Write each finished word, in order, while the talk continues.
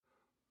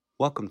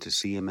Welcome to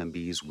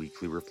CMMB's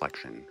Weekly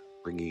Reflection,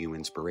 bringing you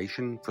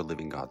inspiration for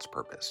living God's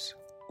purpose.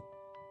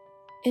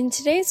 In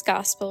today's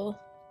Gospel,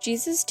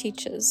 Jesus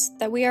teaches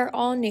that we are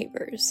all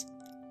neighbors,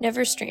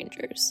 never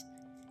strangers,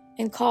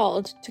 and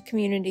called to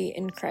community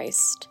in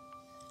Christ.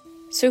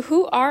 So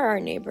who are our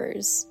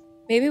neighbors?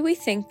 Maybe we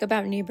think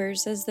about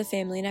neighbors as the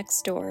family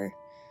next door,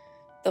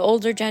 the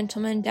older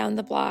gentleman down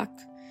the block,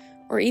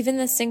 or even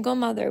the single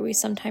mother we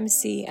sometimes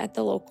see at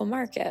the local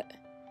market.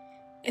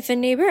 If a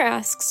neighbor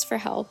asks for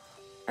help,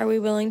 are we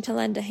willing to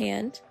lend a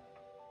hand?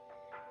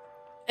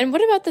 And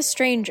what about the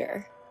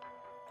stranger?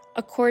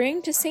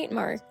 According to St.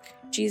 Mark,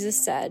 Jesus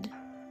said,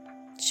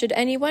 "Should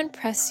anyone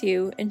press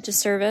you into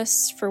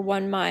service for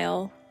 1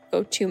 mile,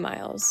 go 2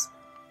 miles.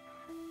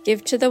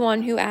 Give to the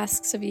one who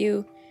asks of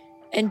you,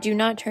 and do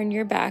not turn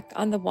your back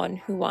on the one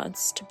who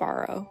wants to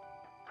borrow."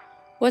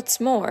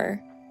 What's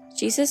more,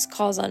 Jesus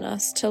calls on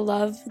us to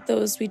love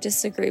those we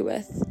disagree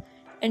with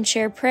and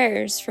share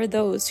prayers for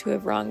those who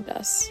have wronged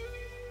us.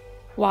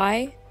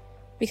 Why?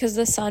 Because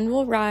the sun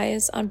will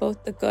rise on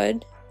both the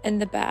good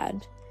and the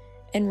bad,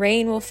 and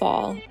rain will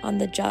fall on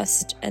the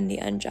just and the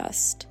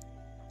unjust.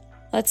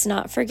 Let's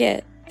not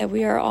forget that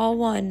we are all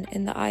one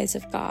in the eyes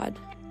of God.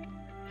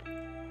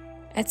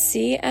 At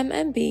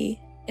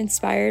CMMB,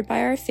 inspired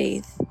by our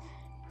faith,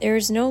 there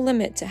is no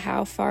limit to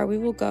how far we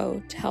will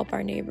go to help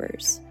our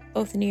neighbors,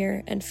 both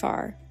near and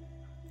far.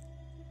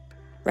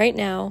 Right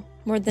now,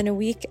 more than a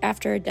week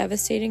after a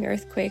devastating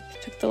earthquake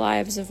took the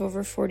lives of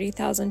over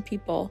 40,000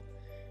 people,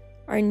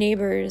 our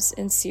neighbors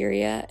in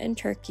Syria and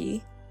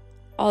Turkey,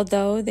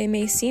 although they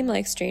may seem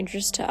like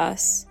strangers to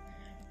us,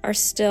 are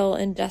still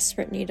in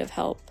desperate need of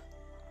help.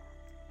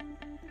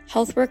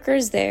 Health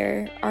workers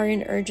there are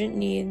in urgent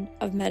need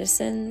of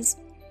medicines,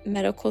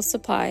 medical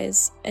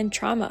supplies, and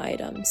trauma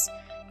items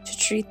to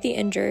treat the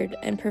injured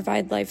and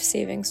provide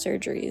life-saving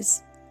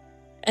surgeries.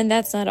 And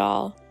that's not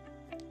all.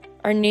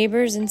 Our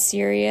neighbors in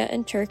Syria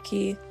and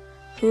Turkey,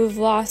 who have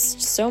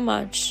lost so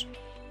much,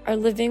 are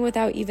living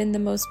without even the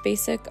most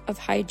basic of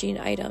hygiene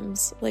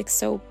items like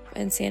soap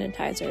and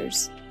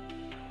sanitizers.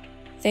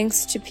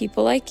 Thanks to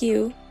people like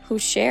you who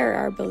share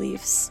our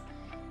beliefs,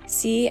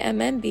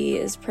 CMMB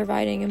is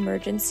providing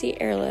emergency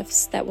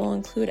airlifts that will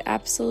include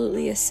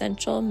absolutely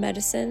essential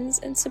medicines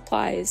and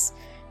supplies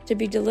to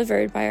be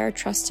delivered by our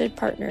trusted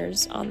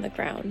partners on the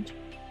ground.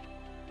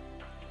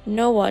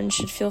 No one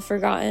should feel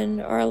forgotten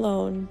or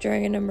alone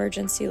during an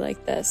emergency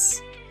like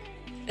this,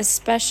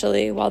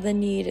 especially while the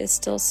need is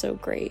still so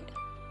great.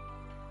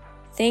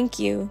 Thank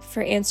you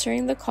for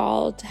answering the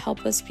call to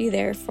help us be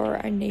there for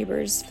our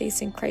neighbors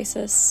facing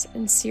crisis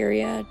in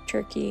Syria,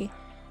 Turkey,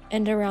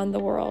 and around the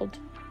world.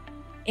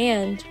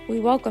 And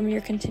we welcome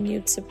your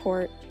continued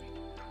support.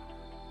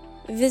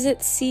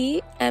 Visit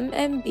cmMB.org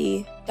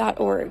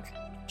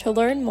to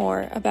learn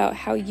more about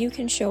how you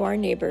can show our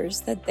neighbors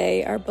that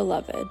they are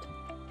beloved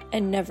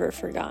and never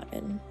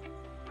forgotten.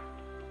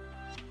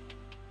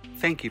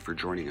 Thank you for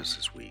joining us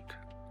this week.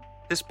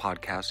 This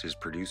podcast is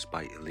produced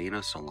by Elena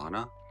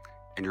Solana,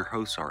 and your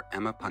hosts are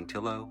Emma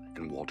Pontillo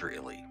and Walter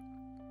Illy.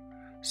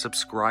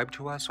 Subscribe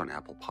to us on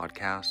Apple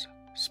Podcasts,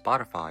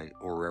 Spotify,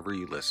 or wherever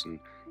you listen,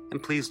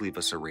 and please leave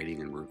us a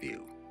rating and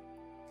review.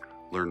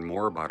 Learn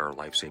more about our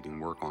life-saving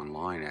work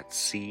online at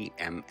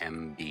cmMB.org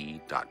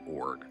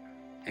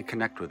and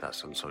connect with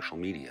us on social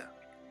media.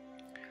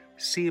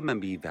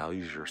 CMMB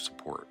values your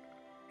support,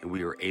 and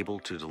we are able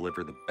to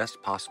deliver the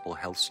best possible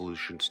health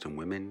solutions to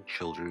women,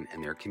 children,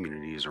 and their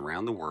communities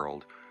around the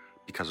world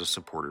because of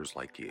supporters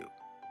like you.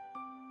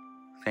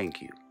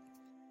 Thank you.